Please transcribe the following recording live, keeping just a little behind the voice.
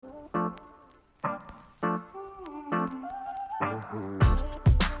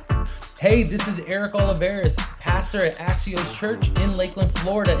Hey, this is Eric Oliveris, pastor at Axios Church in Lakeland,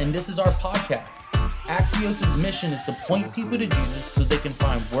 Florida, and this is our podcast. Axios' mission is to point people to Jesus so they can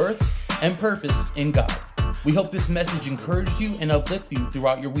find worth and purpose in God. We hope this message encourages you and uplifts you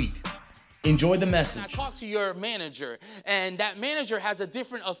throughout your week. Enjoy the message. I talked to your manager, and that manager has a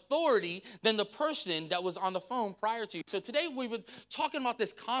different authority than the person that was on the phone prior to you. So today we were talking about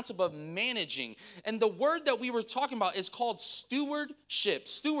this concept of managing, and the word that we were talking about is called stewardship.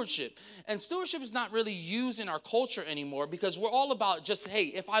 And stewardship is not really used in our culture anymore because we're all about just, hey,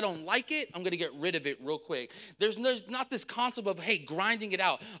 if I don't like it, I'm going to get rid of it real quick. There's not this concept of, hey, grinding it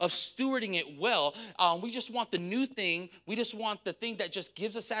out, of stewarding it well. We just want the new thing. We just want the thing that just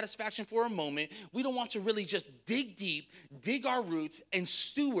gives us satisfaction for a moment. We don't want to really just dig deep, dig our roots, and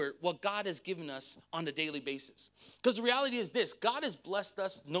steward what God has given us on a daily basis. Because the reality is this: God has blessed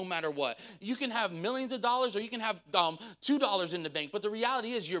us no matter what. You can have millions of dollars or you can have $2 in the bank, but the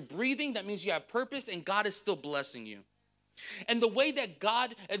reality is you're breathing. That means you have purpose, and God is still blessing you. And the way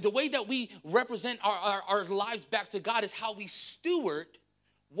that we represent our lives back to God is how we steward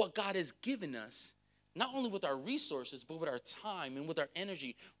what God has given us. Not only with our resources, but with our time and with our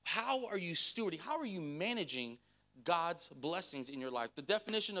energy. How are you stewarding? How are you managing God's blessings in your life? The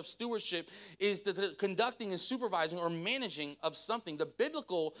definition of stewardship is the conducting and supervising or managing of something. The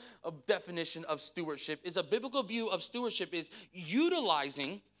biblical definition of stewardship is a biblical view of stewardship is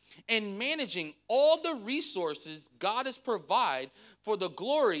utilizing and managing all the resources God has provided for the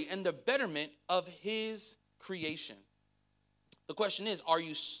glory and the betterment of his creation. The question is, are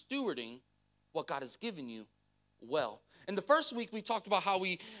you stewarding what God has given you well? In the first week, we talked about how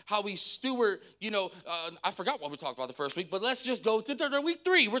we steward, I forgot what we talked about the first week, but let's just go to week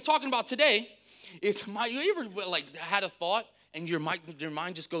 3. We're talking about today is you ever had a thought and your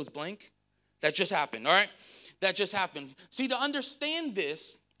mind just goes blank? That just happened, all right? That just happened. See, to understand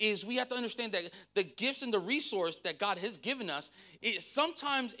this is we have to understand that the gifts and the resource that God has given us, we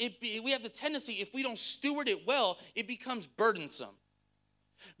have the tendency, if we don't steward it well, it becomes burdensome.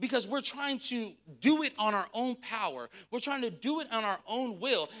 Because we're trying to do it on our own power. We're trying to do it on our own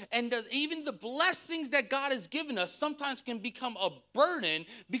will. And even the blessings that God has given us sometimes can become a burden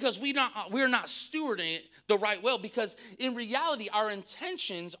because we're not stewarding it the right way. Because in reality, our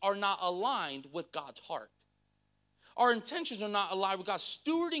intentions are not aligned with God's heart. Our intentions are not aligned with God.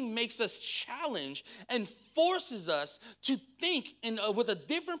 Stewarding makes us challenge and forces us to think with a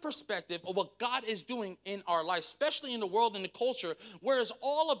different perspective of what God is doing in our life, especially in the world and the culture, where it's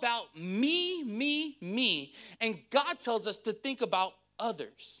all about me. And God tells us to think about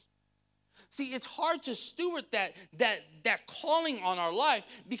others. See, it's hard to steward that calling on our life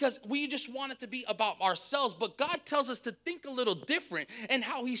because we just want it to be about ourselves. But God tells us to think a little different. And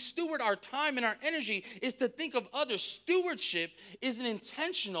how he steward our time and our energy is to think of others. Stewardship is an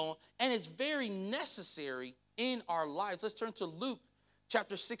intentional and it's very necessary in our lives. Let's turn to Luke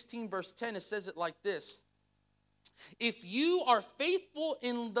chapter 16, verse 10. It says it like this: if you are faithful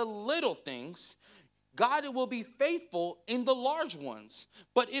in the little things, God will be faithful in the large ones.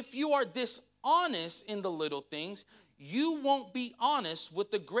 But if you are dishonest in the little things, you won't be honest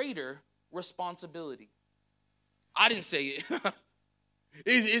with the greater responsibility. I didn't say it.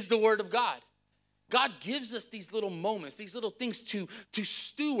 It's the word of God. God gives us these little moments, these little things to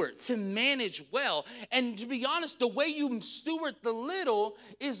steward, to manage well. And to be honest, the way you steward the little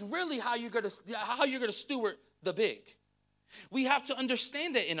is really how you're going to steward the big. We have to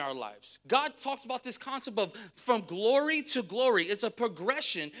understand that in our lives. God talks about this concept of from glory to glory. It's a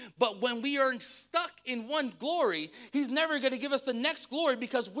progression, but when we are stuck in one glory, he's never going to give us the next glory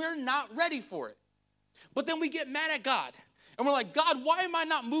because we're not ready for it. But then we get mad at God. And we're like, God, why am I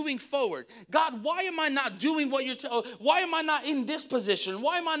not moving forward? God, why am I not doing what you're why am I not in this position?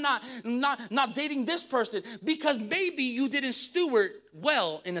 Why am I not dating this person? Because maybe you didn't steward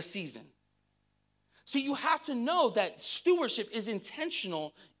well in a season. So you have to know that stewardship is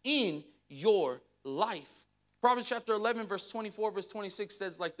intentional in your life. Proverbs chapter 11, verse 24, verse 26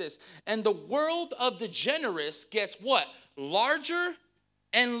 says like this: and the world of the generous gets what? Larger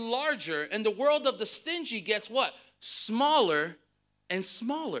and larger. And the world of the stingy gets what? Smaller and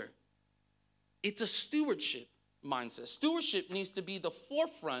smaller. It's a stewardship mindset. Stewardship needs to be the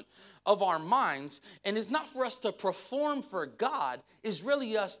forefront of our minds, and it's not for us to perform for God. It's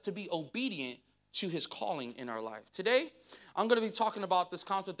really us to be obedient to his calling in our life. Today, I'm going to be talking about this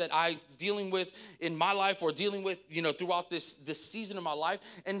concept that I'm dealing with in my life or dealing with, throughout this season of my life.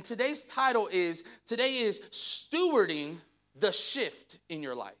 And today's title is stewarding the shift in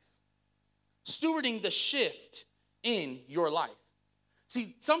your life. Stewarding the shift in your life.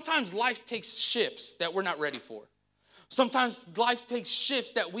 See, sometimes life takes shifts that we're not ready for. Sometimes life takes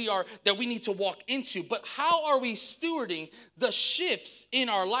shifts that we need to walk into. But how are we stewarding the shifts in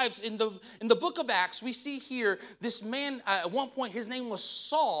our lives? In the book of Acts, we see here this man, at one point, his name was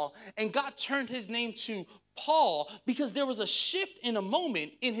Saul, and God turned his name to Paul because there was a shift in a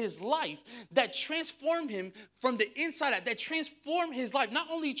moment in his life that transformed him from the inside out, that transformed his life. Not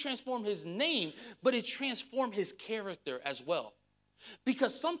only transformed his name, but it transformed his character as well.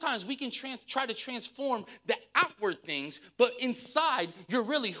 Because sometimes we can try to transform the outward things, but inside, you're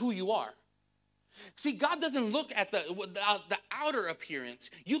really who you are. See, God doesn't look at the outer appearance.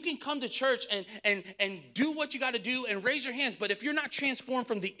 You can come to church and do what you got to do and raise your hands, but if you're not transformed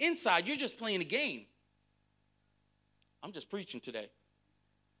from the inside, you're just playing a game. I'm just preaching today.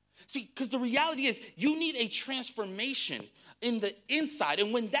 See, because the reality is you need a transformation in the inside.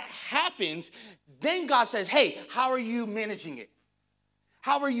 And when that happens, then God says, hey, how are you managing it?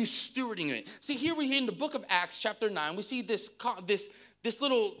 How are you stewarding it? See, here we in the book of Acts, chapter 9, we see this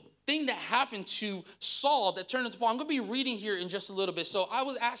little thing that happened to Saul that turned into Paul. I'm going to be reading here in just a little bit. So I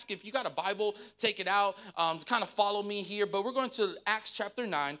would ask if you got a Bible, take it out, to kind of follow me here. But we're going to Acts chapter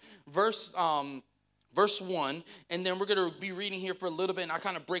 9, verse 1, and then we're going to be reading here for a little bit, and I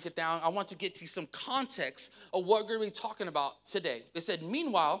kind of break it down. I want to get to some context of what we're going to be talking about today. It said,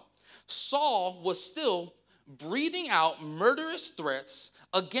 meanwhile, Saul was still breathing out murderous threats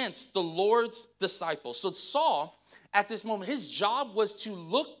against the Lord's disciples. So Saul, at this moment, his job was to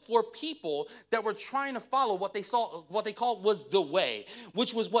look for people that were trying to follow what they called was the way,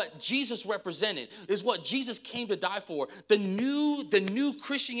 which was what Jesus represented, is what Jesus came to die for. The new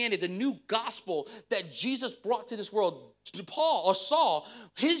Christianity, the new gospel that Jesus brought to this world. Paul or Saul,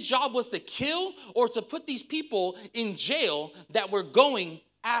 his job was to kill or to put these people in jail that were going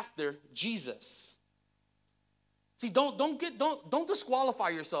after Jesus. See, don't disqualify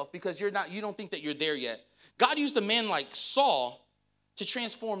yourself because you don't think that you're there yet. God used a man like Saul to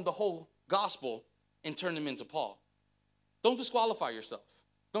transform the whole gospel and turn him into Paul. Don't disqualify yourself.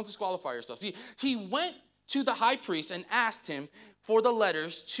 Don't disqualify yourself. See, he went to the high priest and asked him for the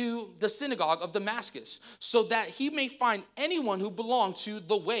letters to the synagogue of Damascus so that he may find anyone who belonged to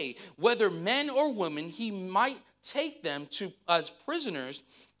the way, whether men or women, he might take them as prisoners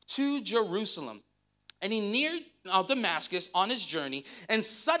to Jerusalem. And he neared Damascus on his journey, and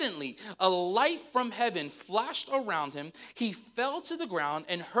suddenly a light from heaven flashed around him. He fell to the ground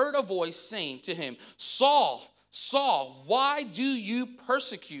and heard a voice saying to him, Saul, Saul, why do you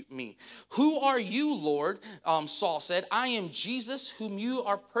persecute me? Who are you, Lord? Saul said, I am Jesus whom you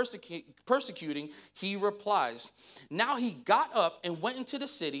are persecuting. He replies. Now he got up and went into the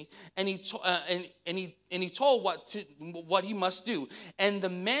city, and he told what he must do. And the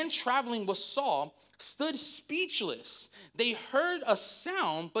men traveling with Saul stood speechless. They heard a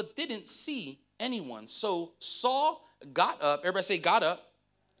sound but didn't see anyone. So Saul got up. Everybody say got up.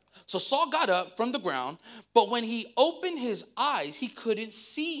 So Saul got up from the ground, but when he opened his eyes, he couldn't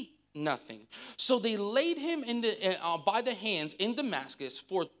see nothing. So they laid him by the hands in Damascus.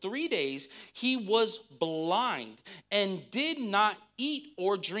 For 3 days he was blind and did not eat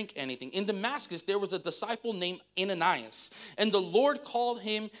or drink anything. In Damascus there was a disciple named Ananias, and the Lord called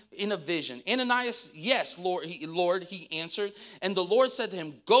him in a vision. Ananias, yes, Lord, he answered. And the Lord said to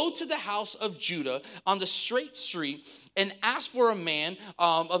him, go to the house of Judah on the straight street and ask for a man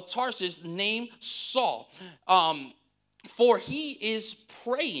of Tarsus named Saul. For he is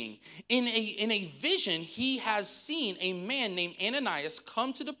praying. In a vision, he has seen a man named Ananias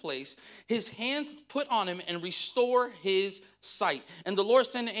come to the place, his hands put on him and restore his sight. And the Lord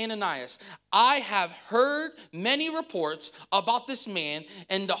said to Ananias, I have heard many reports about this man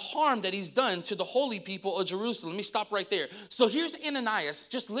and the harm that he's done to the holy people of Jerusalem. Let me stop right there. So here's Ananias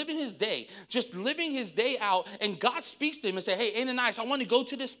just living his day out, and God speaks to him and says, hey, Ananias, I want to go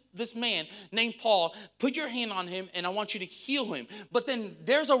to this man named Paul. Put your hand on him and I want you to heal him. But then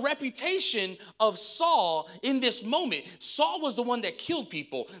there's a reputation of Saul in this moment. Saul was the one that killed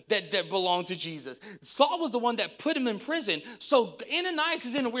people that belonged to Jesus. Saul was the one that put him in prison. So Ananias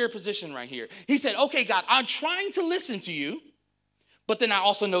is in a weird position right here. He said, okay, God, I'm trying to listen to you, but then I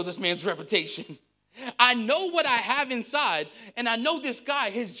also know this man's reputation. I know what I have inside, and I know this guy,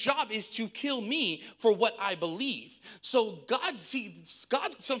 his job is to kill me for what I believe. So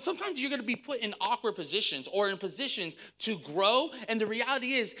sometimes you're going to be put in awkward positions or in positions to grow, and the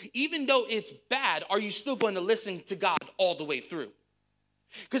reality is, even though it's bad, are you still going to listen to God all the way through?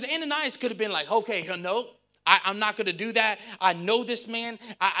 Because Ananias could have been like, okay, no, I'm not going to do that. I know this man.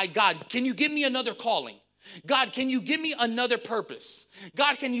 God, can you give me another calling? God, can you give me another purpose?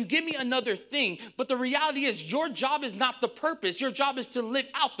 God, can you give me another thing? But the reality is your job is not the purpose. Your job is to live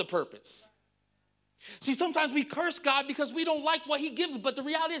out the purpose. See, sometimes we curse God because we don't like what he gives, but the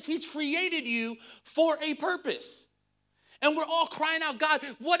reality is he's created you for a purpose. And we're all crying out, God,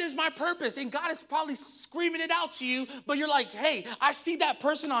 what is my purpose? And God is probably screaming it out to you, but you're like, hey, I see that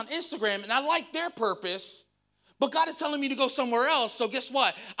person on Instagram and I like their purpose, but God is telling me to go somewhere else. So guess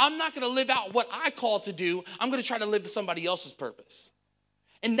what? I'm not going to live out what I call to do. I'm going to try to live somebody else's purpose.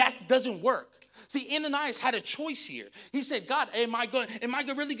 And that doesn't work. See, Ananias had a choice here. He said, God, am I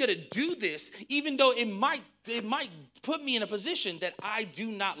really going to do this, even though it might put me in a position that I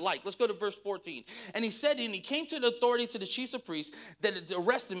do not like? Let's go to verse 14. And he said, and he came to the authority to the chiefs of priests that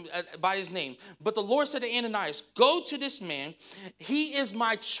arrested him by his name. But the Lord said to Ananias, go to this man. He is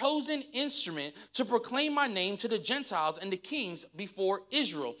my chosen instrument to proclaim my name to the Gentiles and the kings before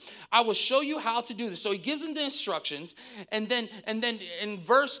Israel. I will show you how to do this. So he gives him the instructions. And then in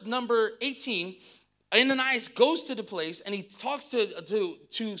verse number 18, Ananias goes to the place and he talks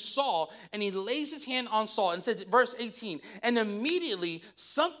to Saul, and he lays his hand on Saul and said, verse 18, and immediately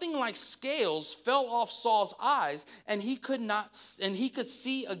something like scales fell off Saul's eyes, and he could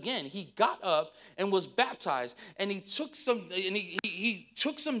see again. He got up and was baptized, and he took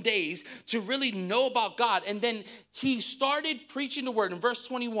some days to really know about God, and then he started preaching the word. In verse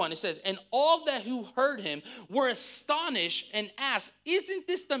 21, it says, and all that who heard him were astonished and asked, isn't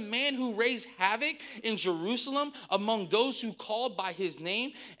this the man who raised havoc in Jerusalem among those who called by his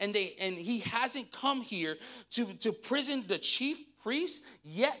name? And he hasn't come here to prison the chief priests.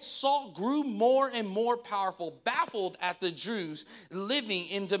 Yet Saul grew more and more powerful, baffled at the Jews living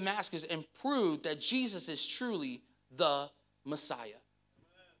in Damascus, and proved that Jesus is truly the Messiah.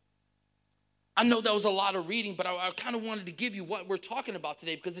 I know that was a lot of reading, but I kind of wanted to give you what we're talking about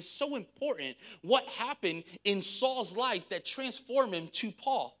today because it's so important what happened in Saul's life that transformed him to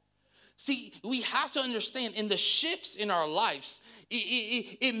Paul. See, we have to understand in the shifts in our lives,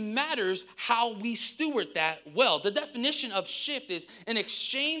 it matters how we steward that well. The definition of shift is an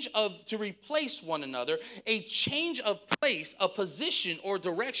exchange to replace one another, a change of place, a position or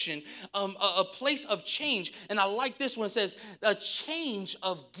direction, a place of change. And I like this one. It says a change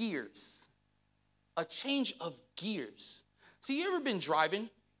of gears. A change of gears. See, you ever been driving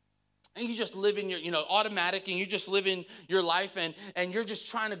and you just live in your, automatic, and you just live in your life, and you're just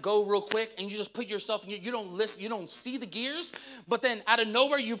trying to go real quick, and you just put yourself, you don't listen, you don't see the gears, but then out of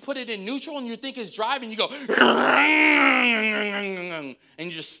nowhere you put it in neutral and you think it's driving, you go, and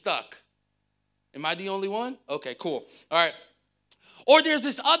you're just stuck. Am I the only one? Okay, cool. All right. Or there's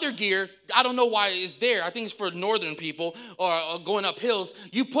this other gear, I don't know why it's there. I think it's for northern people or going up hills.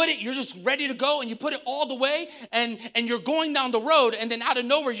 You put it, you're just ready to go, and you put it all the way, and you're going down the road, and then out of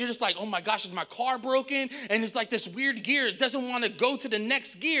nowhere, you're just like, oh my gosh, is my car broken? And it's like this weird gear. It doesn't want to go to the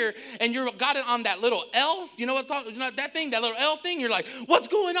next gear, and you got it on that little L. You know that thing, that little L thing? You're like, what's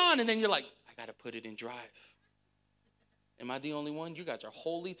going on? And then you're like, I got to put it in drive. Am I the only one? You guys are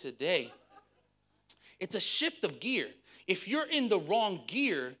holy today. It's a shift of gear. If you're in the wrong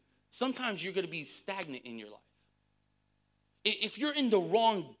gear, sometimes you're going to be stagnant in your life. If you're in the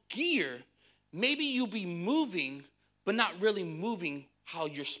wrong gear, maybe you'll be moving, but not really moving how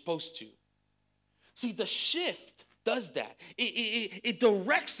you're supposed to. See, the shift does that. It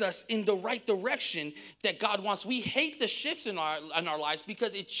directs us in the right direction that God wants. We hate the shifts in our lives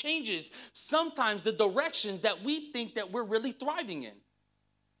because it changes sometimes the directions that we think that we're really thriving in.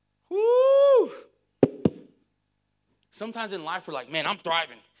 Woo! Sometimes in life, we're like, man, I'm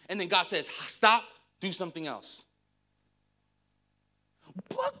thriving. And then God says, stop, do something else.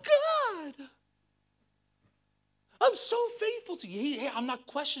 But God, I'm so faithful to you. Hey, I'm not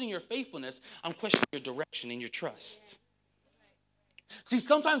questioning your faithfulness. I'm questioning your direction and your trust. See,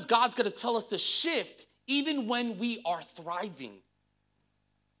 sometimes God's going to tell us to shift even when we are thriving.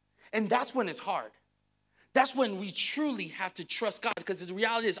 And that's when it's hard. That's when we truly have to trust God, because the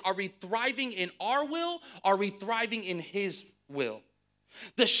reality is, are we thriving in our will? Are we thriving in his will?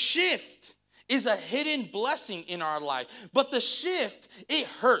 The shift is a hidden blessing in our life, but the shift, it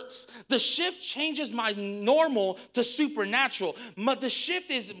hurts. The shift changes my normal to supernatural. But the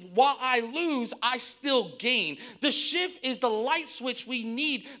shift is, while I lose, I still gain. The shift is the light switch we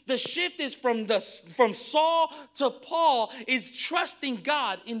need. The shift is from Saul to Paul, is trusting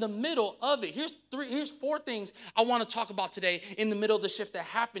God in the middle of it. Here's 4 things I want to talk about today in the middle of the shift that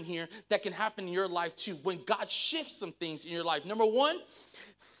happened here, that can happen in your life too, when God shifts some things in your life. Number 1,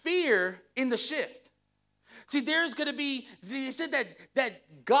 fear in the shift. See, there's going to be, he said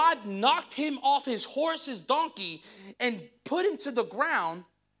that God knocked him off his horse, his donkey, and put him to the ground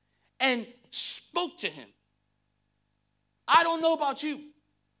and spoke to him. I don't know about you,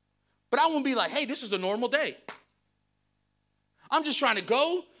 but I won't be like, hey, this is a normal day. I'm just trying to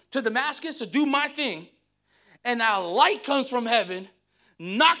go to Damascus to do my thing, and a light comes from heaven,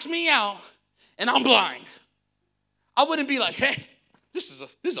 knocks me out, and I'm blind. I wouldn't be like, hey, this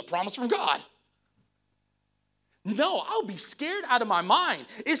is a promise from God. No, I'll be scared out of my mind.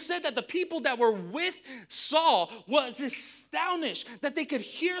 It said that the people that were with Saul was astonished that they could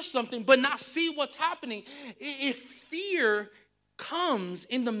hear something but not see what's happening. If fear comes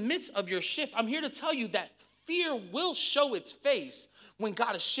in the midst of your shift, I'm here to tell you that fear will show its face when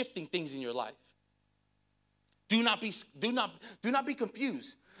God is shifting things in your life. Do not be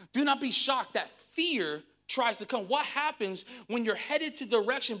confused. Do not be shocked that fear tries to come. What happens when you're headed to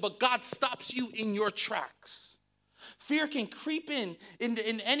direction but God stops you in your tracks? Fear can creep in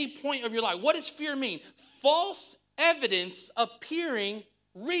any point of your life. What does fear mean? False evidence appearing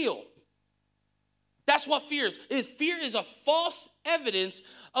real. That's what fear is. Fear is a false evidence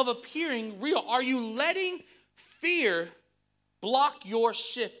of appearing real. Are you letting fear block your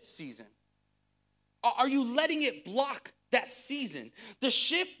shift season? Are you letting it block that season? The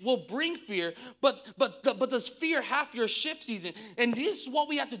shift will bring fear, but does fear have your shift season? And this is what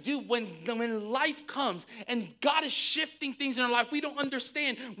we have to do when life comes and God is shifting things in our life. We don't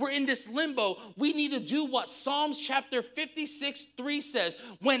understand. We're in this limbo. We need to do what Psalms chapter 56:3 says.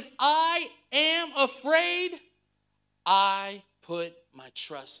 When I am afraid, I put my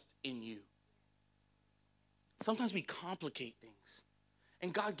trust in you. Sometimes we complicate things,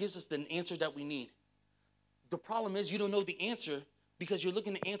 and God gives us the answer that we need. The problem is you don't know the answer because you're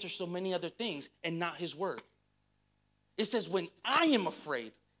looking to answer so many other things and not his word. It says, when I am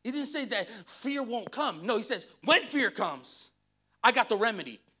afraid. He didn't say that fear won't come. No, he says, when fear comes, I got the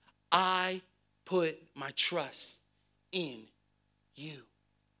remedy. I put my trust in you.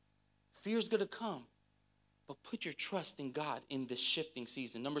 Fear's going to come, but put your trust in God in this shifting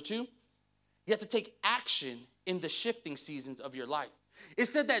season. Number 2, you have to take action in the shifting seasons of your life. It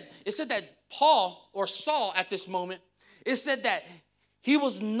said that Paul or Saul at this moment, it said that he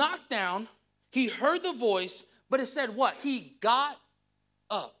was knocked down, he heard the voice, but it said what? He got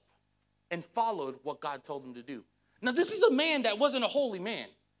up and followed what God told him to do. Now, this is a man that wasn't a holy man.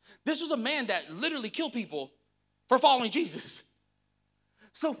 This was a man that literally killed people for following Jesus.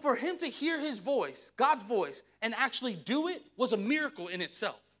 So for him to hear his voice, God's voice, and actually do it was a miracle in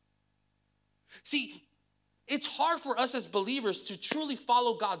itself. See, it's hard for us as believers to truly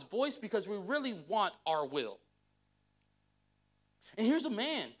follow God's voice because we really want our will. And here's a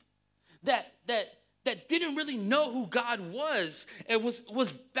man that didn't really know who God was and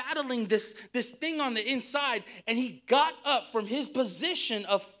was battling this thing on the inside, and he got up from his position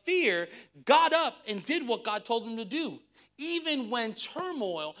of fear, got up and did what God told him to do, even when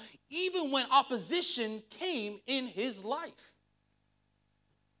turmoil, even when opposition came in his life.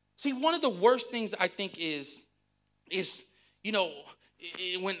 See, one of the worst things I think is,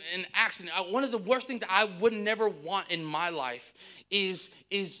 when an accident, one of the worst things that I would never want in my life is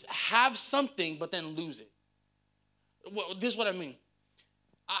have something but then lose it. Well, this is what I mean.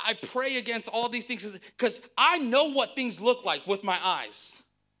 I pray against all these things because I know what things look like with my eyes.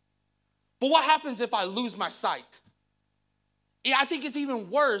 But what happens if I lose my sight? I think it's even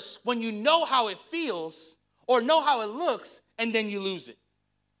worse when you know how it feels or know how it looks and then you lose it.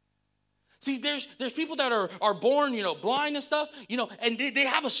 See, there's people that are born, blind and stuff, and they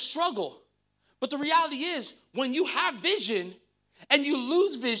have a struggle. But the reality is, when you have vision and you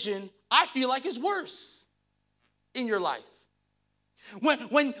lose vision, I feel like it's worse in your life.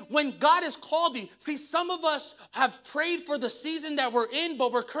 When God has called you, see, some of us have prayed for the season that we're in,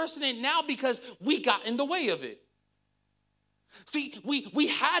 but we're cursing it now because we got in the way of it. See, we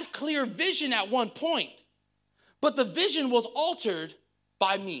had clear vision at one point, but the vision was altered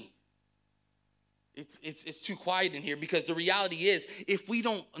by me. It's too quiet in here because the reality is, if we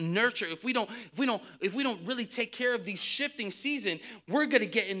don't nurture, if we don't really take care of these shifting seasons, we're going to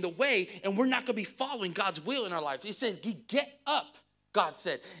get in the way and we're not going to be following God's will in our life. It says, get up, God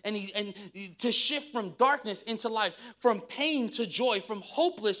said, and to shift from darkness into life, from pain to joy, from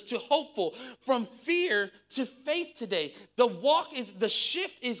hopeless to hopeful, from fear to faith today. The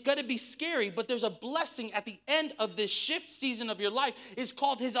shift is going to be scary, but there's a blessing at the end of this shift season of your life. It's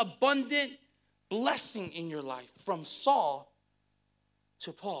called his abundant blessing in your life, from Saul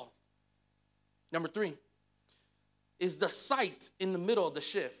to Paul. Number 3 is the sight in the middle of the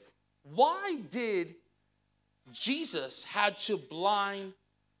shift. Why did Jesus had to blind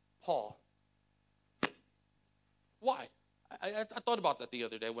Paul? Why? I thought about that the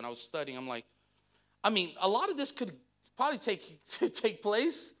other day when I was studying. I'm like, a lot of this could probably take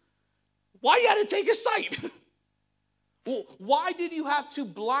place. Why you had to take his sight? Well, why did you have to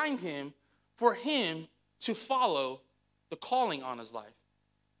blind him for him to follow the calling on his life?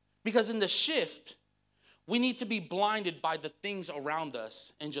 Because in the shift, we need to be blinded by the things around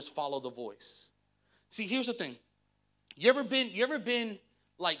us and just follow the voice. See, here's the thing. You ever been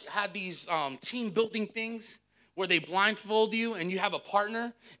like had these team building things where they blindfold you and you have a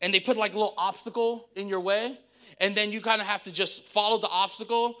partner and they put like a little obstacle in your way and then you kind of have to just follow the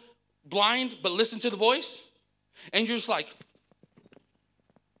obstacle blind but listen to the voice? And you're just like,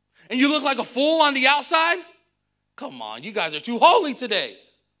 and you look like a fool on the outside? Come on, you guys are too holy today.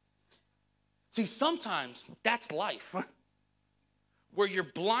 See, sometimes that's life, where you're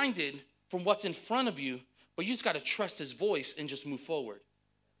blinded from what's in front of you, but you just got to trust his voice and just move forward.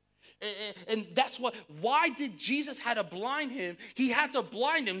 And that's why did Jesus had to blind him? He had to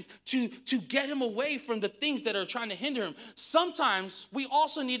blind him to get him away from the things that are trying to hinder him. Sometimes we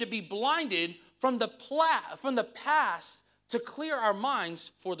also need to be blinded from the past to clear our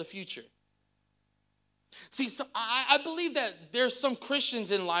minds for the future. See, so I believe that there's some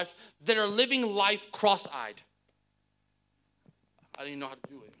Christians in life that are living life cross-eyed. I didn't know how to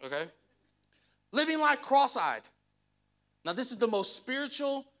do it, okay? Living life cross-eyed. Now, this is the most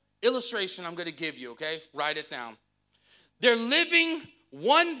spiritual illustration I'm going to give you, okay? Write it down. They're living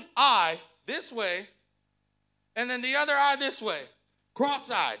one eye this way and then the other eye this way,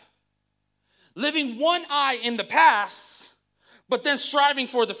 cross-eyed. Living one eye in the past, but then striving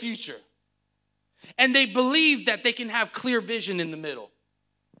for the future. And they believe that they can have clear vision in the middle.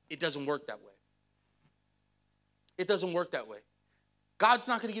 It doesn't work that way. It doesn't work that way. God's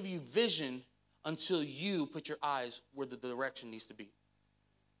not going to give you vision until you put your eyes where the direction needs to be.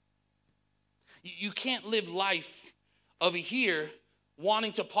 You can't live life over here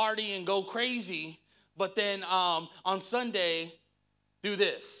wanting to party and go crazy, but then on Sunday do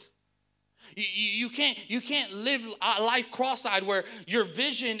this. You can't live a life cross-eyed where your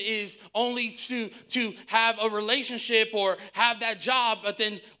vision is only to have a relationship or have that job, but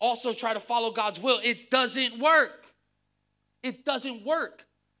then also try to follow God's will. It doesn't work. It doesn't work.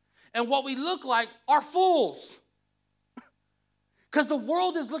 And what we look like are fools. Because the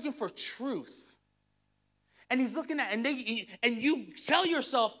world is looking for truth. And he's looking at, and you tell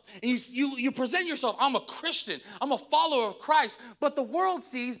yourself, and you present yourself, I'm a Christian, I'm a follower of Christ, but the world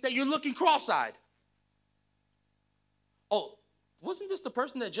sees that you're looking cross-eyed. Oh, wasn't this the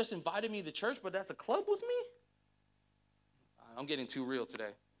person that just invited me to church, but that's a club with me? I'm getting too real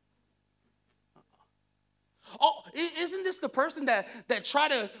today. Oh, isn't this the person that tried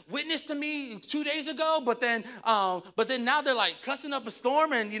to witness to me 2 days ago, but then now they're like cussing up a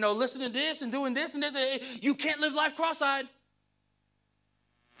storm and, listening to this and doing this and this. You can't live life cross-eyed.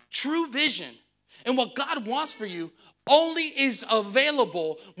 True vision and what God wants for you only is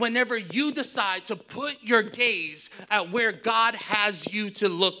available whenever you decide to put your gaze at where God has you to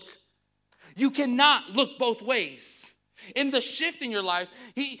look. You cannot look both ways. In the shift in your life,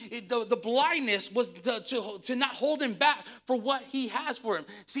 the blindness was to not hold him back for what he has for him.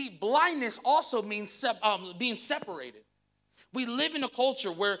 See, blindness also means being separated. We live in a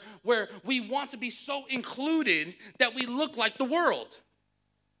culture where we want to be so included that we look like the world.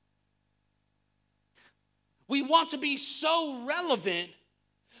 We want to be so relevant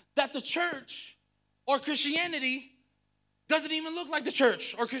that the church or Christianity doesn't even look like the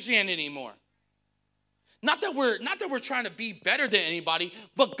church or Christianity anymore. Not that we're trying to be better than anybody,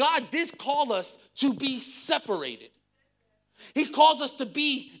 but God did call us to be separated. He calls us to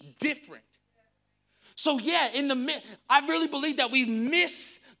be different. So yeah, I really believe that we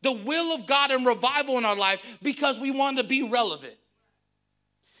miss the will of God and revival in our life because we want to be relevant.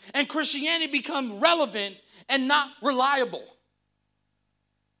 And Christianity become relevant and not reliable.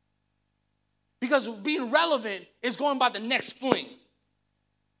 Because being relevant is going by the next fling.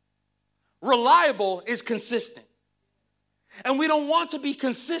 Reliable is consistent. And we don't want to be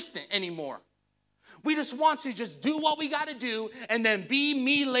consistent anymore. We just want to just do what we got to do and then be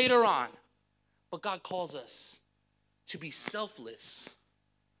me later on. But God calls us to be selfless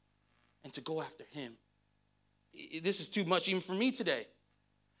and to go after him. This is too much even for me today.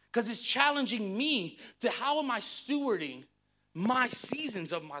 Because it's challenging me to how am I stewarding my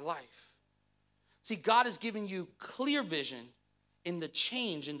seasons of my life. See, God has given you clear vision in the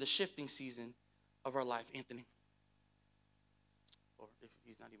change, in the shifting season of our life. Anthony. Or if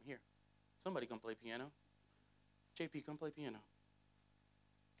he's not even here. Somebody come play piano. JP, come play piano.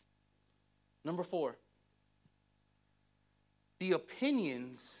 Number 4. The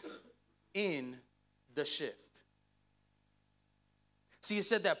opinions in the shift. See, it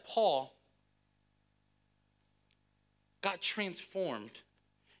said that Paul got transformed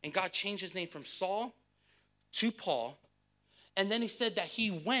and God changed his name from Saul to Paul. And then he said that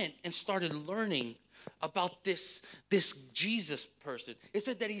he went and started learning about this Jesus person. It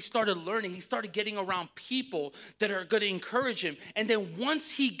said that he started learning. He started getting around people that are going to encourage him. And then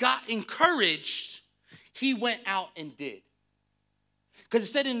once he got encouraged, he went out and did. Because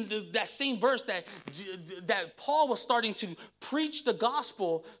it said in that same verse that Paul was starting to preach the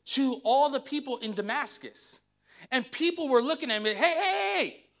gospel to all the people in Damascus. And people were looking at him,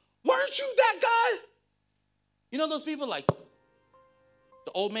 hey, weren't you that guy? You know those people like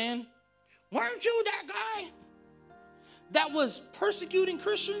the old man? Weren't you that guy that was persecuting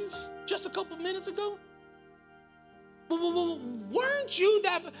Christians just a couple minutes ago? Weren't you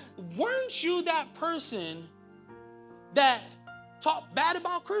that person that talk bad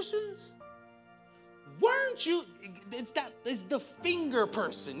about Christians? Weren't you? It's the finger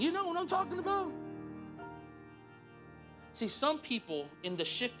person. You know what I'm talking about? See, some people in the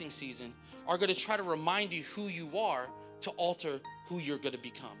shifting season are going to try to remind you who you are to alter who you're going to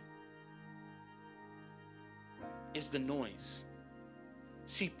become. It's the noise.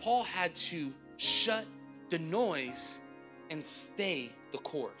 See, Paul had to shut the noise and stay the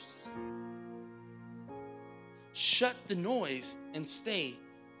course. Shut the noise and stay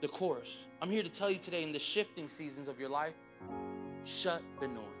the course. I'm here to tell you today, in the shifting seasons of your life, shut the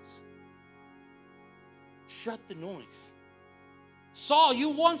noise. Shut the noise. Saul, you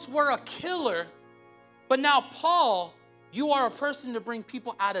once were a killer, but now Paul, you are a person to bring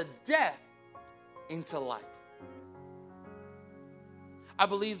people out of death into life. I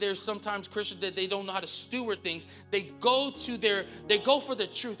believe there's sometimes Christians that they don't know how to steward things. They go for the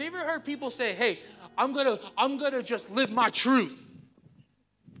truth. Have you ever heard people say, hey, I'm gonna just live my truth.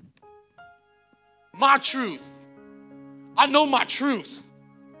 My truth. I know my truth.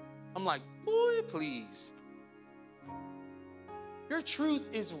 I'm like, boy, please. Your truth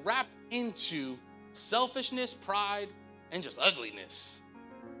is wrapped into selfishness, pride, and just ugliness.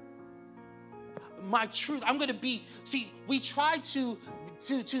 My truth, I'm gonna be, see, we try to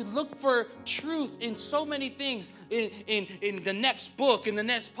look for truth in so many things, in the next book, in the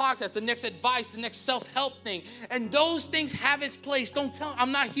next podcast, the next advice, the next self-help thing. And those things have its place.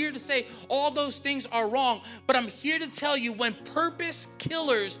 I'm not here to say all those things are wrong, but I'm here to tell you when purpose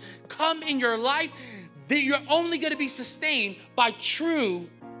killers come in your life, that you're only going to be sustained by true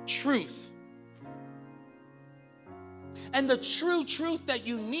truth. And the true truth that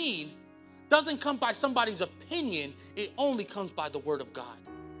you need doesn't come by somebody's opinion. It only comes by the word of God.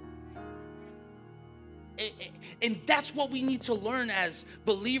 And that's what we need to learn as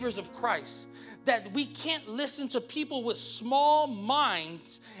believers of Christ. That we can't listen to people with small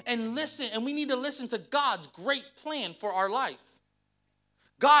minds and we need to listen to God's great plan for our life.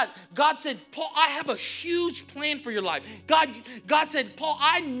 God said, Paul, I have a huge plan for your life. God said, Paul,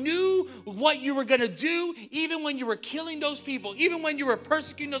 I knew what you were going to do even when you were killing those people, even when you were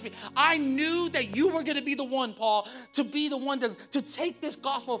persecuting those people. I knew that you were going to be the one, Paul, to be the one to take this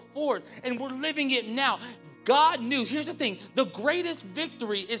gospel forward, and we're living it now. God knew. Here's the thing. The greatest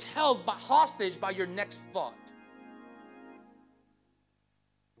victory is held hostage by your next thought.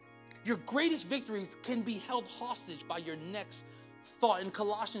 Your greatest victories can be held hostage by your next thought. In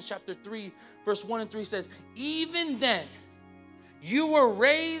Colossians chapter 3, verse 1 and 3 says, even then, you were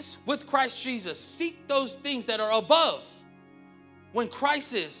raised with Christ Jesus. Seek those things that are above, when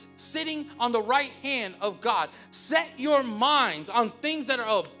Christ is sitting on the right hand of God. Set your minds on things that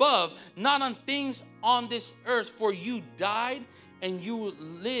are above, not on things on this earth. For you died and you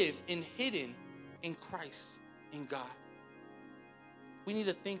live hidden in Christ, in God. We need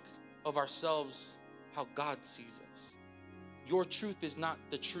to think of ourselves how God sees us. Your truth is not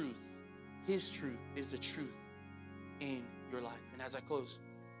the truth. His truth is the truth in your life. And as I close,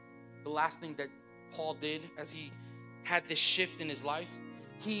 the last thing that Paul did as he had this shift in his life,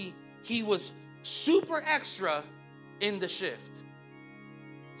 he was super extra in the shift.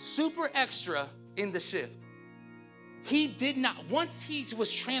 Super extra in the shift. He did not, once he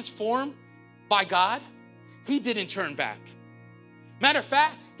was transformed by God, he didn't turn back. Matter of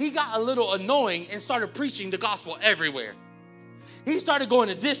fact, he got a little annoying and started preaching the gospel everywhere. He started going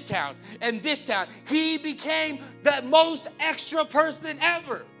to this town and this town. He became the most extra person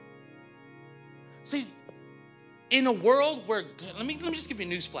ever. See, in a world where, let me just give you a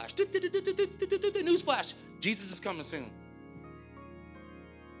news flash. News flash. Jesus is coming soon.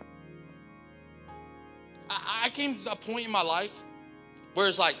 I came to a point in my life where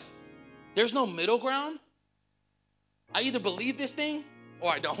it's like, there's no middle ground. I either believe this thing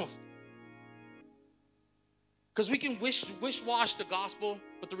or I don't. Because we can wish-wash the gospel,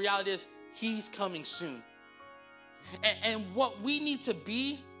 but the reality is he's coming soon. And what we need to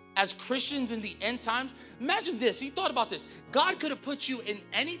be as Christians in the end times, imagine this. You thought about this. God could have put you in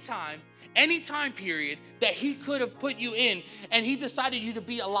any time any time period that he could have put you in, and he decided you to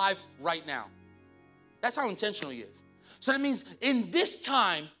be alive right now. That's how intentional he is. So that means in this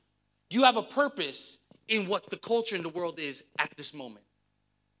time, you have a purpose in what the culture in the world is at this moment.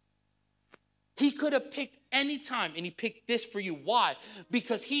 He could have picked any time, and he picked this for you. Why?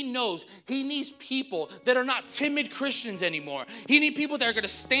 Because he knows he needs people that are not timid Christians anymore. He needs people that are going to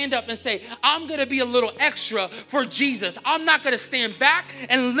stand up and say, I'm going to be a little extra for Jesus. I'm not going to stand back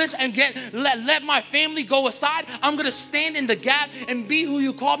and listen and let my family go aside. I'm going to stand in the gap and be who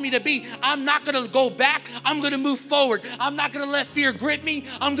you called me to be. I'm not going to go back. I'm going to move forward. I'm not going to let fear grip me.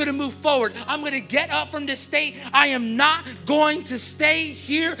 I'm going to move forward. I'm going to get up from this state. I am not going to stay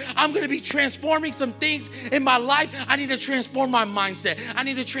here. I'm going to be transforming some things in my life. I need to transform my mindset. I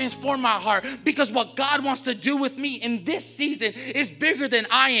need to transform my heart, because what God wants to do with me in this season is bigger than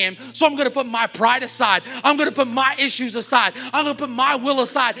I am. So I'm going to put my pride aside. I'm going to put my issues aside. I'm going to put my will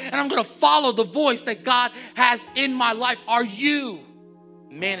aside, and I'm going to follow the voice that God has in my life. Are you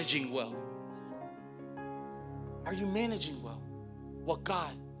managing well? Are you managing well what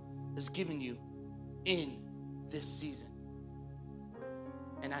God has given you in this season?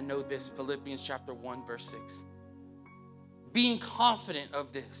 And I know this, Philippians chapter 1, verse 6. Being confident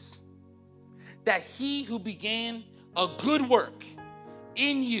of this, that he who began a good work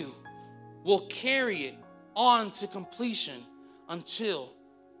in you will carry it on to completion until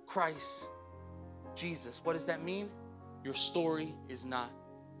Christ Jesus. What does that mean? Your story is not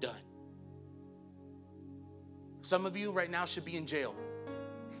done. Some of you right now should be in jail.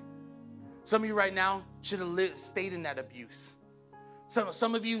 Some of you right now should have stayed in that abuse.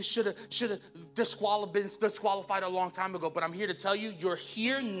 Some of you should have been disqualified a long time ago, but I'm here to tell you, you're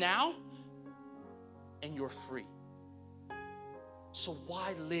here now and you're free. So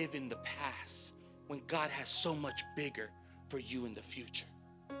why live in the past when God has so much bigger for you in the future?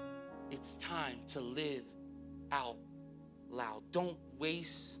 It's time to live out loud. Don't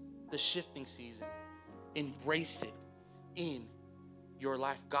waste the shifting season. Embrace it in your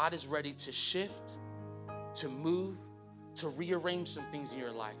life. God is ready to shift, to move, to rearrange some things in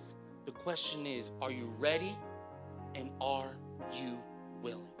your life. The question is, are you ready and are you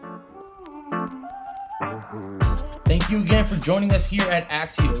willing? Thank you again for joining us here at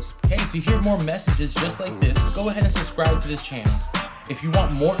Axios. Hey, to hear more messages just like this, go ahead and subscribe to this channel. If you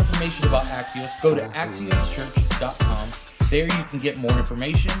want more information about Axios, go to axioschurch.com. There you can get more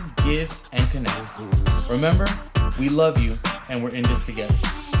information, give, and connect. Remember, we love you and we're in this together.